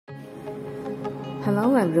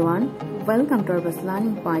Hello everyone, welcome to our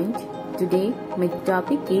learning point. Today my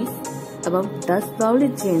topic is about the slowly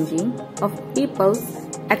changing of people's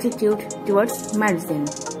attitude towards medicine.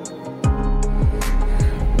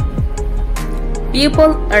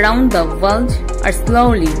 People around the world are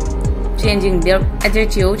slowly changing their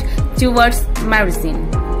attitude towards medicine.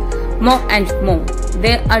 More and more,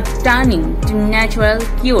 they are turning to natural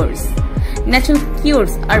cures. Natural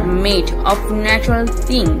cures are made of natural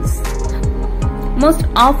things, most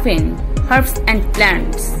often herbs and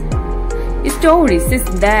plants. Story says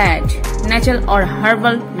that natural or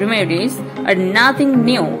herbal remedies are nothing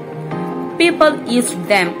new. People used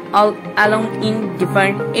them all along in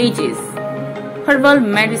different ages. Herbal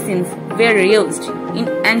medicines were used in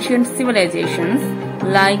ancient civilizations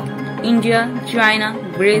like India, China,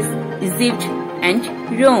 Greece, Egypt, and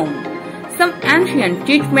Rome. Some ancient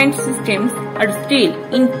treatment systems are still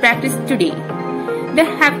in practice today. They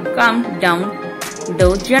have come down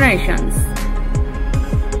those generations.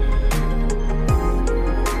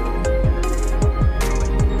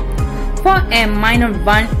 For a minor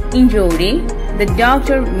burn injury, the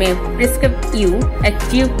doctor may prescribe you a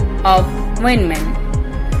tube of ointment,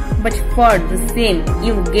 but for the same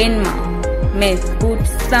you may put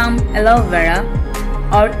some aloe vera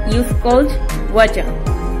or use cold water.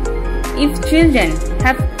 If children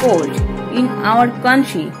have cold in our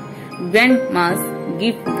country, grandmas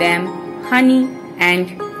give them honey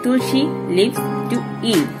and tulsi leaves to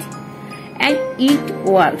eat, and it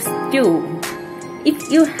works too.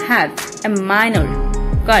 If you have a minor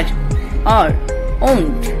cut or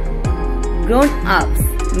wound,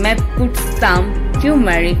 grown-ups may put some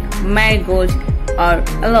turmeric, marigold or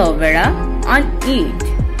aloe vera on it.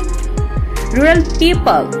 Rural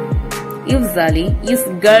people usually use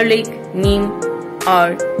garlic, neem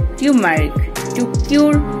or turmeric to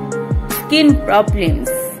cure skin problems.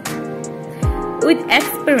 With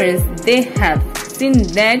experience, they have seen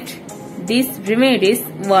that these remedies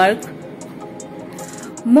work.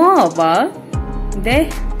 Moreover, they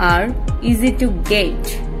are easy to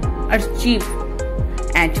get, are cheap,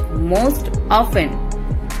 and most often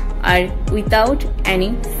are without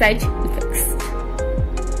any side effects.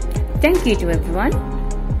 Thank you to everyone.